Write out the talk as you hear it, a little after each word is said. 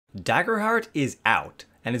Daggerheart is out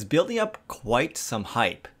and is building up quite some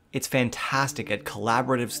hype. It's fantastic at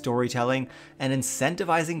collaborative storytelling and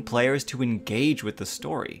incentivizing players to engage with the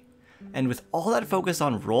story. And with all that focus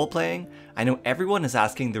on role-playing, I know everyone is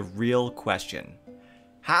asking the real question.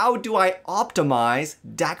 How do I optimize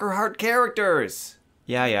Daggerheart characters?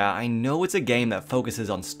 Yeah, I know it's a game that focuses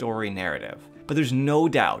on story narrative, but there's no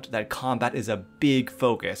doubt that combat is a big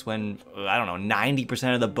focus when,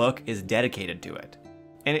 90% of the book is dedicated to it.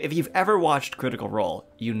 And if you've ever watched Critical Role,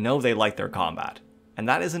 you know they like their combat. And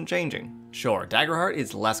that isn't changing. Sure, Daggerheart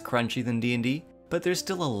is less crunchy than D&D, but there's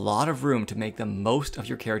still a lot of room to make the most of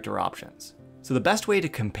your character options. So the best way to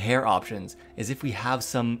compare options is if we have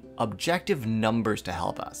some objective numbers to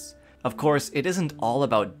help us. Of course, it isn't all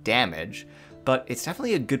about damage, but it's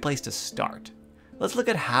definitely a good place to start. Let's look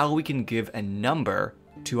at how we can give a number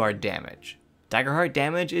to our damage. Daggerheart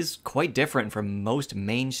damage is quite different from most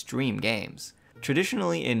mainstream games.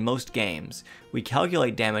 Traditionally, in most games, we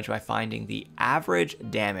calculate damage by finding the average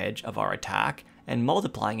damage of our attack and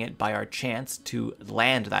multiplying it by our chance to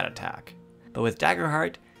land that attack. But with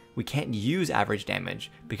Daggerheart, we can't use average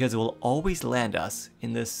damage because it will always land us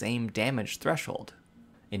in the same damage threshold.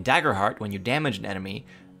 In Daggerheart, when you damage an enemy,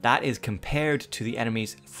 that is compared to the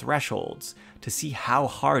enemy's thresholds to see how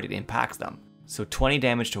hard it impacts them. So 20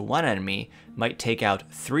 damage to one enemy might take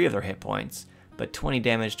out 3 of their hit points, but 20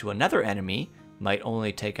 damage to another enemy might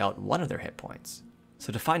only take out 1 of their hit points.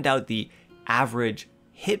 So to find out the average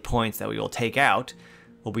hit points that we will take out,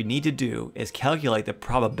 what we need to do is calculate the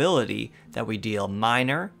probability that we deal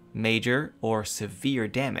minor, major, or severe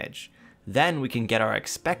damage. Then we can get our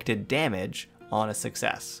expected damage on a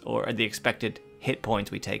success, or the expected hit points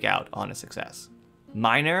we take out on a success.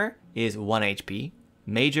 Minor is 1 HP,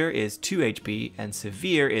 major is 2 HP, and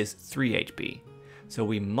severe is 3 HP. So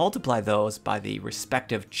we multiply those by the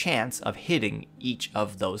respective chance of hitting each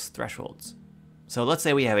of those thresholds. So let's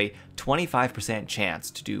say we have a 25% chance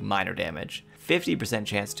to do minor damage, 50%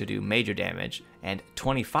 chance to do major damage, and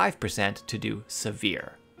 25% to do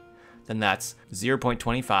severe. Then that's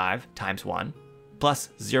 0.25 times 1, plus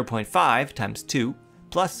 0.5 times 2,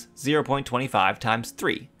 plus 0.25 times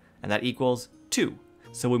 3, and that equals 2.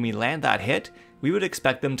 So when we land that hit, we would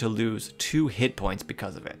expect them to lose 2 hit points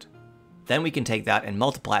because of it. Then we can take that and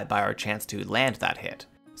multiply it by our chance to land that hit.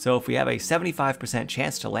 So if we have a 75%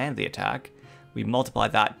 chance to land the attack, we multiply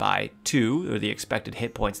that by 2, or the expected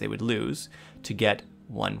hit points they would lose, to get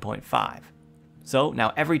 1.5. So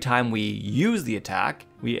now every time we use the attack,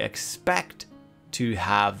 we expect to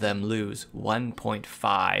have them lose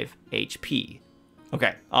 1.5 HP.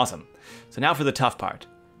 Okay, awesome. So now for the tough part.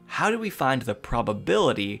 How do we find the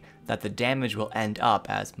probability that the damage will end up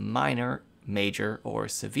as minor, major, or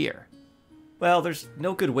severe? Well, there's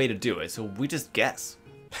no good way to do it, so we just guess.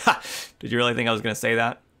 Ha! Did you really think I was going to say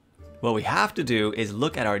that? What we have to do is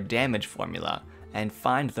look at our damage formula and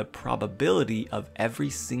find the probability of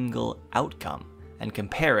every single outcome and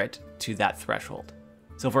compare it to that threshold.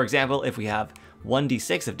 So for example, if we have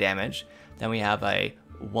 1d6 of damage, then we have a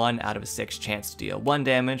 1 out of 6 chance to deal 1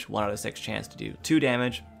 damage, 1 out of 6 chance to do 2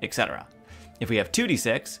 damage, etc. If we have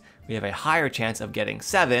 2d6, we have a higher chance of getting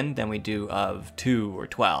 7 than we do of 2 or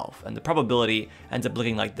 12, and the probability ends up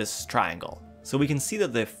looking like this triangle. So we can see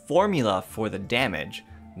that the formula for the damage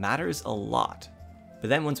matters a lot. But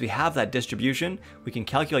then once we have that distribution, we can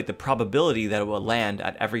calculate the probability that it will land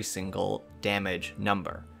at every single damage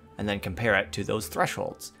number, and then compare it to those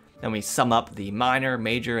thresholds. Then we sum up the minor,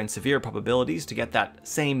 major, and severe probabilities to get that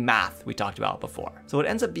same math we talked about before. So it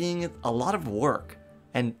ends up being a lot of work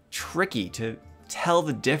and tricky to tell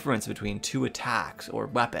the difference between 2 attacks or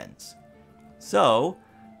weapons. So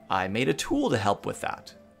I made a tool to help with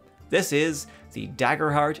that. This is the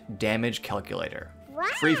Daggerheart Damage Calculator. Wow.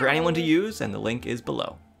 Free for anyone to use, and the link is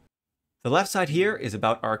below. The left side here is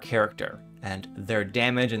about our character and their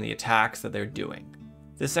damage and the attacks that they're doing.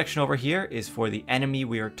 This section over here is for the enemy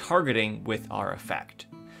we are targeting with our effect.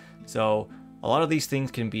 So a lot of these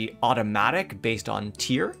things can be automatic based on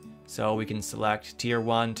tier. So we can select tier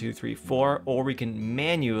 1, 2, 3, 4, or we can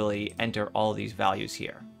manually enter all these values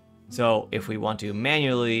here. So if we want to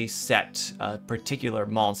manually set a particular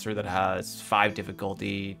monster that has 5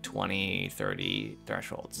 difficulty, 20, 30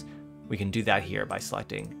 thresholds, we can do that here by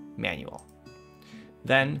selecting manual.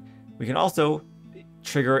 Then we can also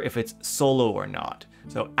trigger if it's solo or not.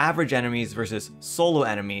 So average enemies versus solo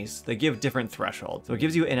enemies, they give different thresholds. So it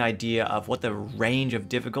gives you an idea of what the range of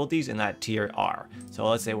difficulties in that tier are. So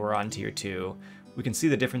let's say we're on tier 2. We can see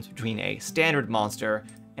the difference between a standard monster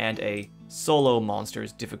and a solo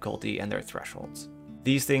monster's difficulty and their thresholds.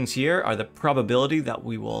 These things here are the probability that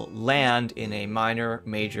we will land in a minor,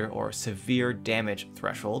 major, or severe damage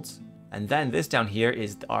thresholds. And then this down here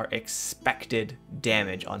is our expected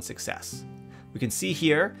damage on success. We can see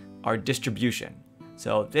here our distribution.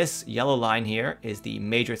 So this yellow line here is the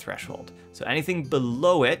major threshold. So anything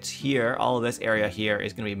below it here, all of this area here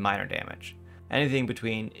is going to be minor damage. Anything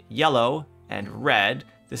between yellow and red,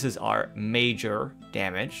 this is our major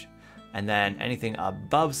damage. And then anything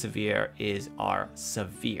above severe is our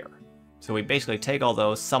severe. So we basically take all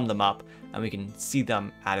those, sum them up, and we can see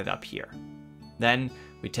them added up here. Then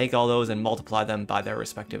we take all those and multiply them by their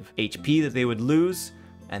respective HP that they would lose,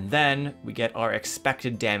 and then we get our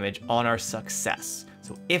expected damage on our success.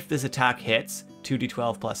 So if this attack hits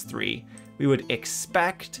 2d12 plus 3, we would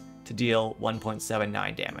expect to deal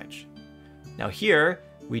 1.79 damage. Now here,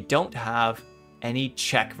 we don't have any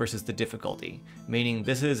check versus the difficulty, meaning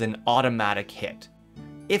this is an automatic hit.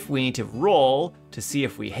 If we need to roll to see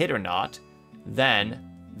if we hit or not, then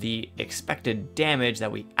the expected damage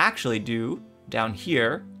that we actually do down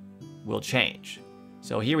here will change.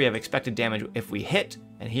 So here we have expected damage if we hit,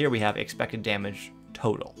 and here we have expected damage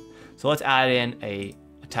total. So let's add in a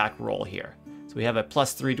attack roll here. So we have a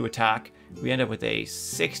 +3 to attack. We end up with a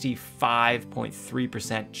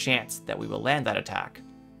 65.3% chance that we will land that attack.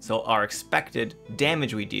 So our expected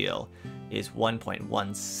damage we deal is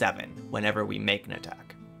 1.17 whenever we make an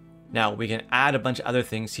attack. Now we can add a bunch of other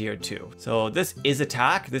things here too. So this is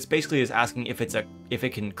attack. This basically is asking if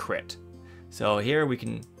it can crit. So here we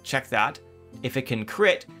can check that. If it can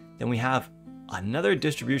crit, then we have another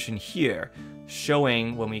distribution here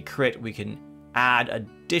showing when we crit, we can add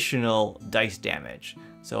additional dice damage.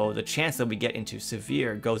 So the chance that we get into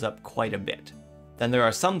severe goes up quite a bit. Then there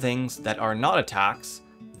are some things that are not attacks.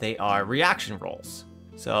 They are reaction rolls.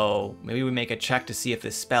 So maybe we make a check to see if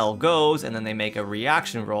this spell goes, and then they make a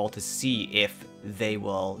reaction roll to see if they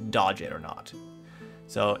will dodge it or not.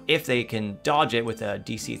 So if they can dodge it with a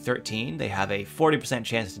DC 13, they have a 40%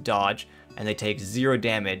 chance to dodge, and they take 0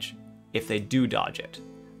 damage if they do dodge it.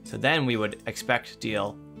 So then we would expect to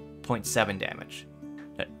deal 0.7 damage.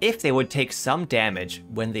 Now, if they would take some damage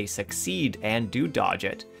when they succeed and do dodge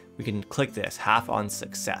it, we can click this, half on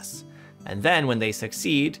success. And then when they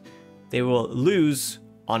succeed, they will lose,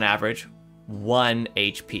 on average, 1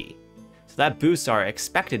 HP. So that boosts our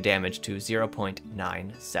expected damage to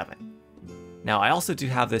 0.97. Now I also do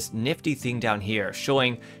have this nifty thing down here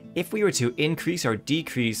showing if we were to increase or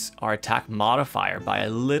decrease our attack modifier by a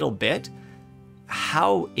little bit,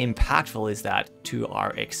 how impactful is that to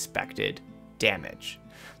our expected damage?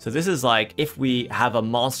 So this is like if we have a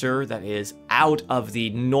monster that is out of the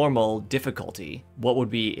normal difficulty, what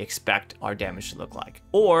would we expect our damage to look like?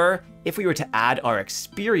 Or if we were to add our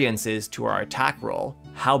experiences to our attack roll,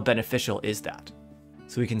 how beneficial is that?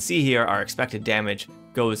 So we can see here our expected damage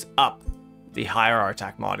goes up the higher our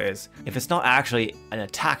attack mod is. If it's not actually an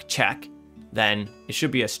attack check, then it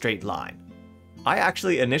should be a straight line. I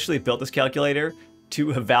actually initially built this calculator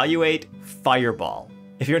to evaluate Fireball.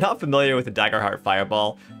 If you're not familiar with the Daggerheart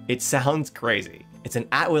Fireball, it sounds crazy. It's an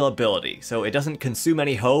at-will ability, so it doesn't consume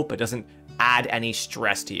any hope, it doesn't add any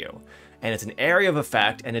stress to you. And it's an area of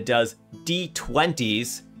effect, and it does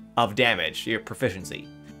D20s of damage, your proficiency.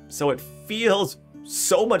 So it feels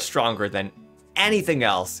so much stronger than anything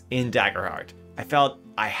else in Daggerheart. I felt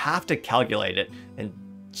I have to calculate it and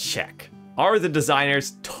check. Are the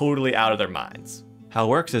designers totally out of their minds? How it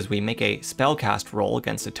works is we make a spellcast roll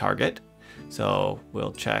against a target. So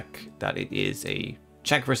we'll check that it is a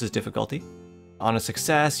check versus difficulty. On a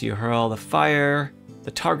success, you hurl the fire.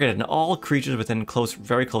 The target and all creatures within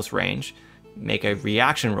very close range make a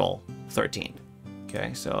reaction roll 13.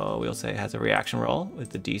 Okay, so we'll say it has a reaction roll with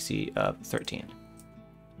the DC of 13.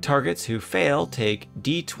 Targets who fail take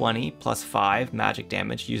D20 plus 5 magic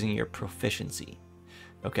damage using your proficiency.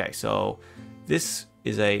 Okay, so this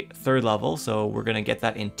is a 3rd level, so we're gonna get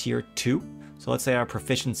that in tier 2. So let's say our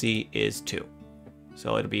proficiency is 2.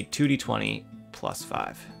 So it'll be 2d20 plus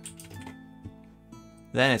 5.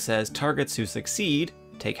 Then it says targets who succeed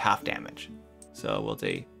take half damage. So we'll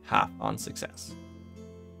do half on success.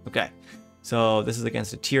 Okay, so this is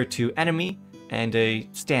against a tier 2 enemy and a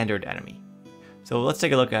standard enemy. So let's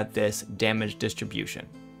take a look at this damage distribution.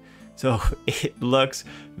 So it looks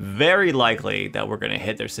very likely that we're gonna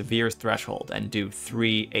hit their severe threshold and do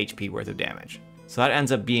 3 HP worth of damage. So that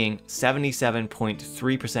ends up being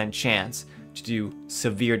 77.3% chance to do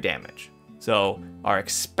severe damage. So our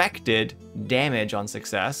expected damage on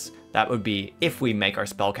success, that would be if we make our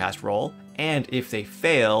spellcast roll and if they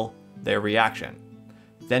fail their reaction.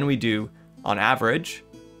 Then we do, on average,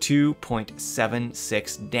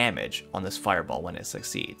 2.76 damage on this fireball when it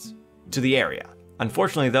succeeds to the area.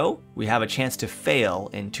 Unfortunately though, we have a chance to fail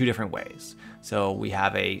in 2 different ways. So we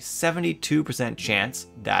have a 72% chance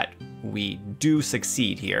that we do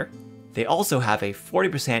succeed here. They also have a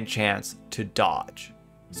 40% chance to dodge.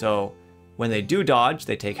 So when they do dodge,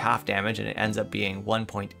 they take half damage and it ends up being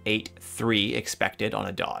 1.83 expected on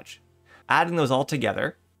a dodge. Adding those all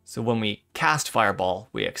together, so when we cast Fireball,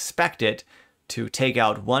 we expect it to take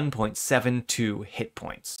out 1.72 hit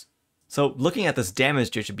points. So looking at this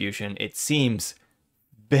damage distribution, it seems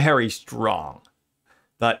very strong.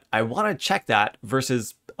 But I want to check that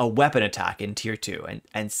versus a weapon attack in tier 2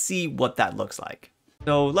 and see what that looks like.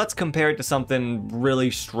 So let's compare it to something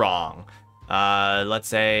really strong. Let's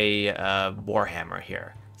say Warhammer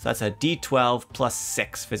here. So that's a D12 plus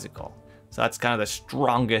 6 physical. So that's kind of the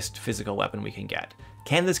strongest physical weapon we can get.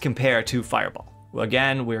 Can this compare to Fireball? Well,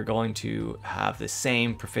 again, we're going to have the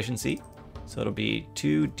same proficiency. So it'll be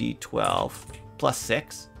 2d12 plus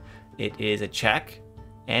 6. It is a check,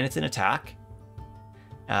 and it's an attack.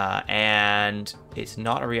 And it's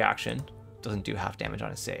not a reaction. Doesn't do half damage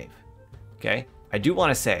on a save. Okay? I do want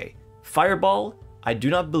to say, Fireball, I do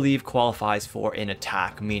not believe qualifies for an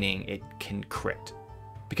attack, meaning it can crit.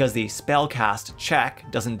 Because the spellcast check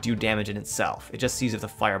doesn't do damage in itself. It just sees if the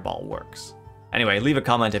Fireball works. Anyway, leave a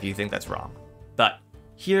comment if you think that's wrong. But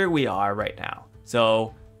here we are right now.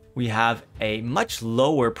 So we have a much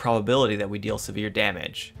lower probability that we deal severe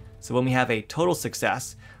damage. So when we have a total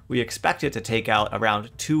success, we expect it to take out around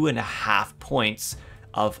 2.5 points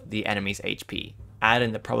of the enemy's HP. Add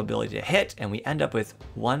in the probability to hit, and we end up with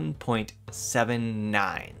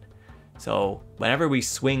 1.79. So whenever we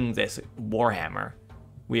swing this Warhammer,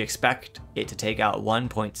 we expect it to take out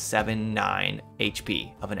 1.79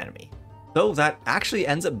 HP of an enemy. So that actually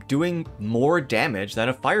ends up doing more damage than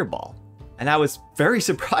a Fireball. And I was very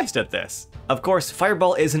surprised at this. Of course,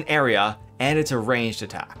 Fireball is an area, and it's a ranged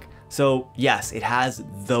attack. So yes, it has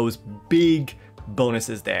those big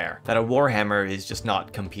bonuses there that a Warhammer is just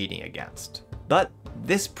not competing against. But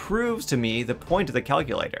this proves to me the point of the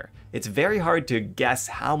calculator. It's very hard to guess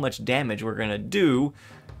how much damage we're gonna do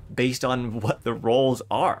based on what the rolls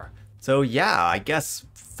are. So yeah, I guess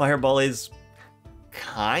Fireball is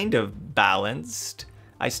kind of balanced.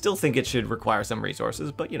 I still think it should require some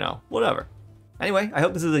resources, but you know, whatever. Anyway, I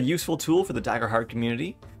hope this is a useful tool for the Daggerheart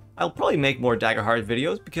community. I'll probably make more Daggerheart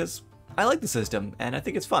videos because I like the system and I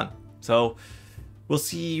think it's fun. So we'll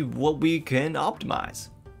see what we can optimize.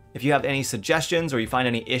 If you have any suggestions or you find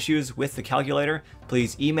any issues with the calculator,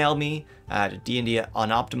 please email me at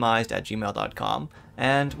dndunoptimized@gmail.com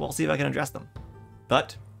and we'll see if I can address them.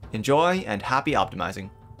 But enjoy and happy optimizing.